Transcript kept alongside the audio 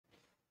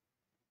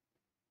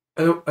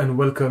Hello and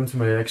welcome to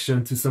my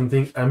reaction to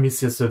something I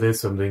missed yesterday,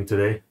 so I'm doing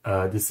today.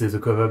 This is a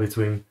cover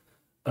between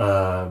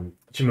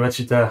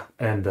Chima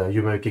and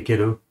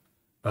Kakeru.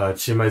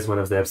 Chima is one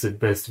of the absolute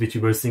best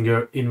VTuber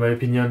singer in my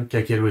opinion.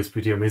 Kakeru is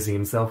pretty amazing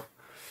himself.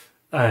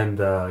 And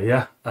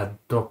yeah, I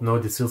don't know,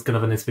 this feels kind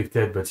of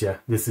unexpected, but yeah,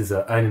 this is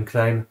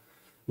Aine,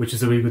 which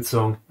is a really good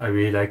song I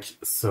really like.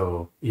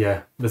 So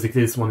yeah,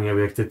 basically this morning I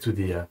reacted to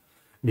the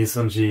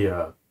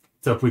nijisanji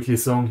top weekly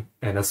song,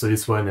 and I saw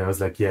this one and I was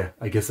like, yeah,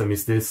 I guess I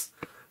missed this.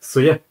 So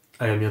yeah,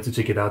 I am here to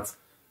check it out.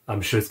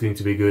 I'm sure it's going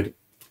to be good.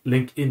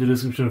 Link in the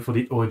description for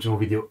the original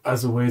video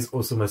as always.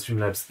 Also my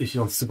Streamlabs if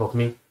you want to support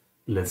me.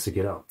 Let's check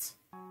it out.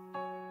 Yeah.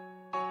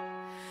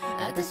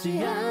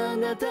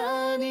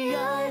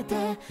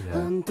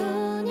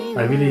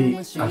 I really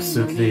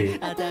absolutely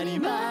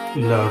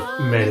love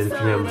male and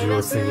female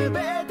duo singing.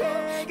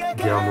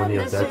 The harmony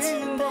of that.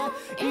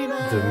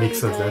 The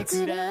mix of that.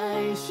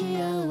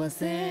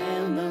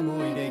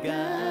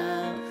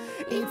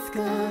 It's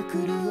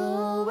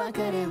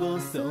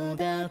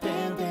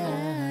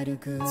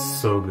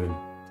so good.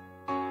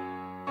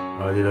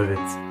 I really love it.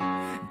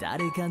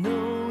 誰か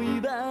の居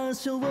場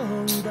所を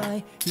奪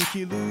い生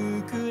きる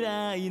く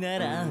らいな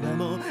らば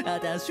もう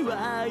私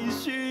は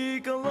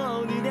石こ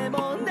ろにで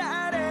も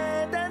な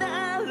れた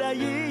なら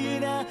い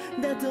いな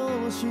だ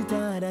とし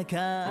たら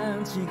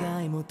勘違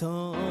いも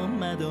戸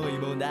惑い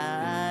も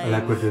ないそう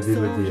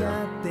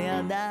やって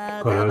あ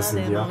なたま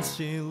でも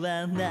知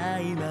らな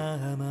いま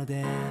ま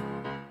で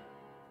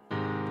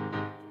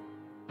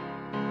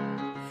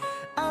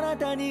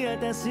This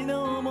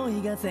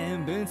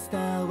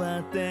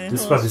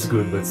part is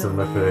good, but it's not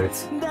my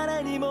favorite.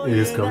 It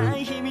is coming.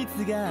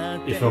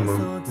 If I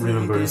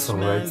remember the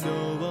song right.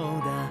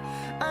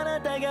 あな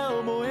たが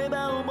思え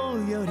ば思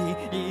うより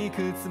い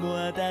くつも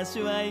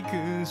私は幾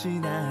し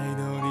ない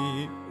の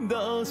に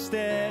どうし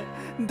て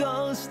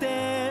どうし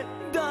て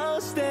ど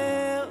うして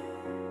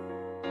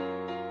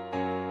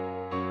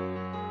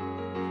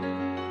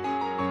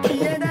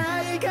消え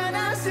ない悲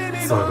し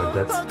みもほこ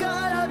ろ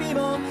び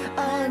も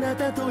あな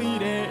たとい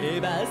れ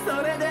ば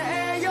それで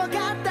よか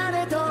った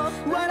ねと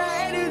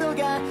笑えるの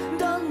が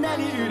どんな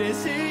に嬉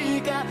し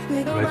いか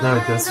Right now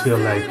it does feel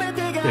like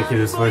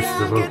Kakeru's voice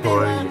is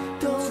overpowering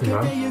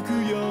Chima,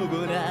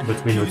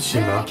 but we know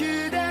Chima,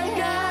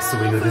 so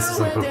we know this is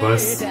on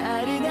purpose.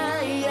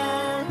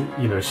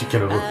 You know, she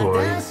can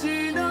overpower him.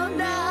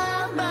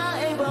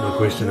 No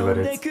question about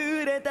it.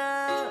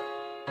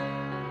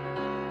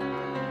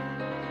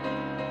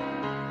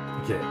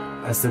 Okay,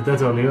 I said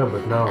that earlier,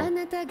 but now...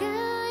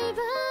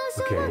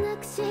 Okay,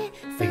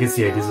 I guess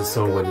yeah, it is a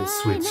song when you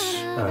switch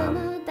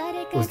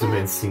who's the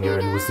main singer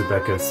and who's the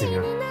backup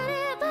singer.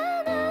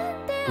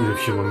 With a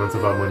few moments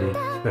of harmony,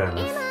 fair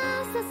enough.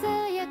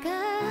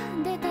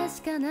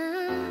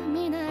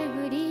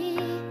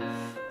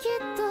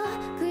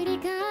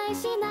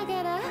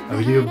 I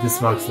really hope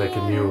this marks like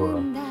a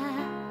new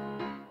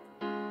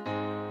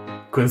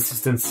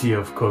consistency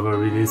of cover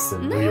release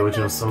and the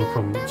original song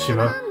from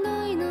Chima.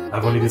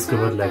 I've only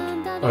discovered like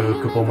a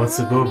couple months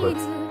ago, but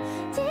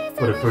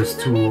for the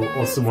first 2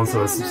 or so months I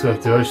was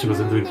subscribed to her, she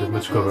wasn't doing that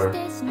much cover.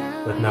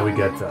 But now we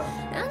get,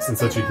 since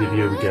such a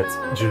debut, we get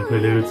June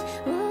Prelude,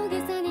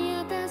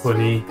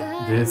 Pony,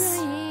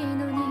 this.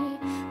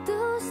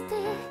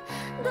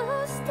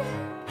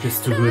 She's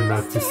too good now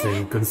to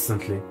sing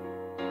constantly,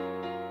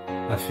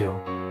 I feel.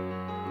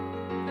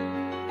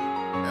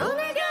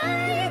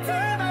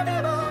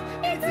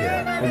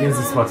 Yeah, I guess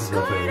this part is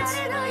my favorite.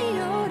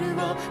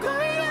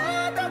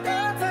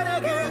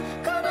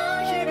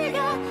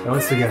 And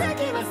once again,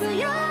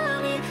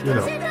 you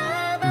know,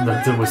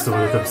 not too much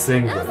over the top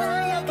thing, but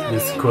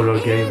this color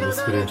game is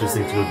pretty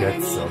interesting to look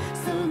at, so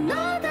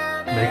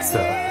makes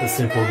a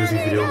simple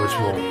music video much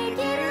more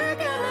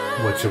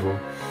watchable.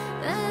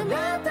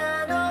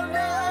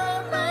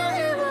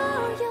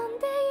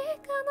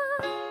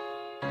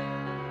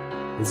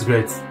 It's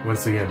great,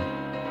 once again,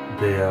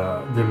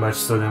 they match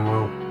so damn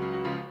well.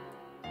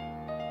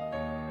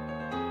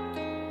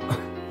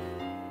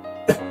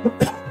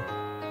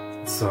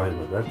 Sorry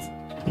about that.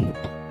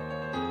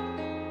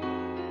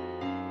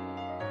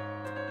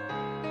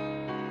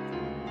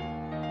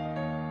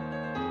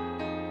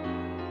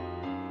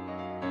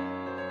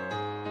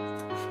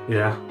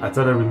 Yeah, I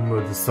thought I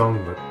remembered the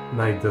song, but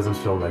now it doesn't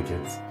feel like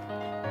it.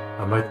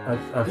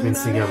 I've been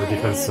singing a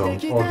different song,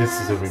 or this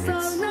is a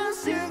remix.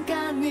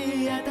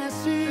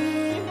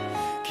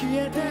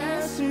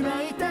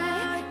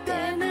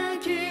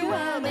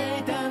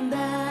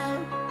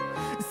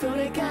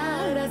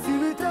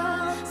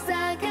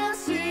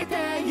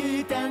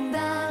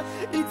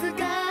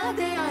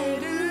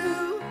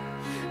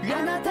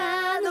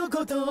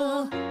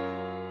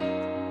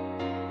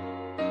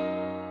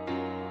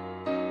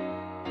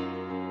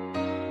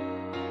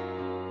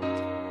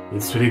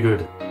 It's really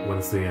good,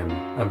 once again.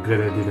 I'm glad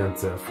I didn't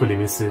fully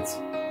miss it,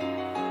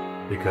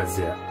 because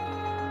yeah,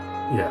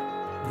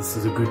 this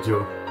is a good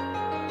duo.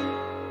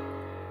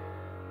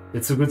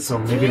 It's a good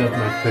song, maybe not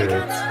my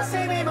favorite. I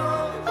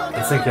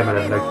think I might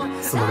have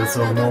liked some of the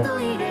song more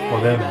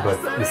for them,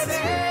 but this is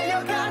good.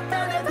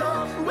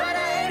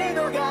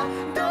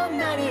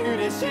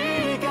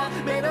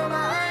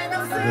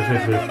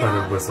 favorite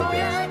final boss of the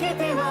game.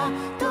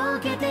 溶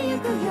けてゆ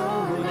くよ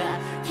うな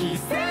奇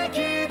跡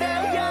だ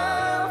よ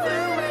触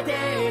れて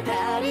足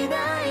りな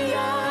いよ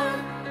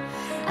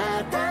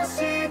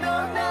私の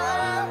名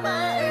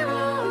前を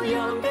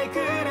呼んでく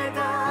れた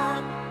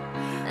あ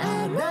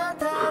な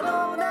た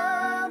の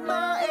名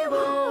前を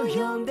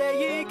呼ん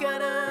でいいか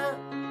な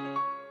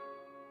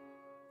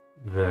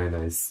Very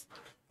nice.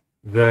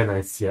 Very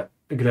nice, yeah.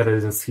 Glad I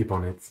didn't skip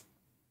on it.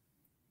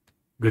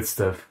 Good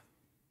stuff.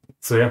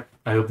 So yeah,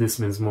 I hope this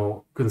means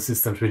more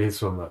consistent release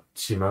from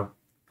Chima.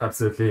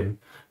 Absolutely.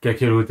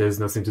 Kakeru, there's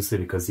nothing to say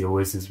because he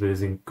always is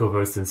releasing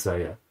covers since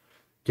I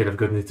kind of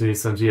gotten into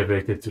nijisanji. I've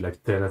rated to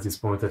like 10 at this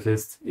point at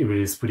least. He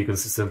releases pretty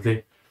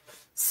consistently.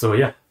 So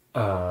yeah,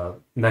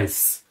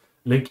 nice.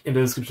 Link in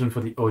the description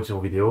for the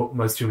original video,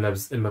 my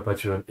Streamlabs and my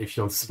Patreon if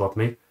you want to support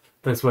me.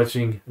 Thanks for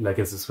watching, like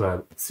and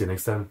subscribe. See you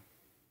next time.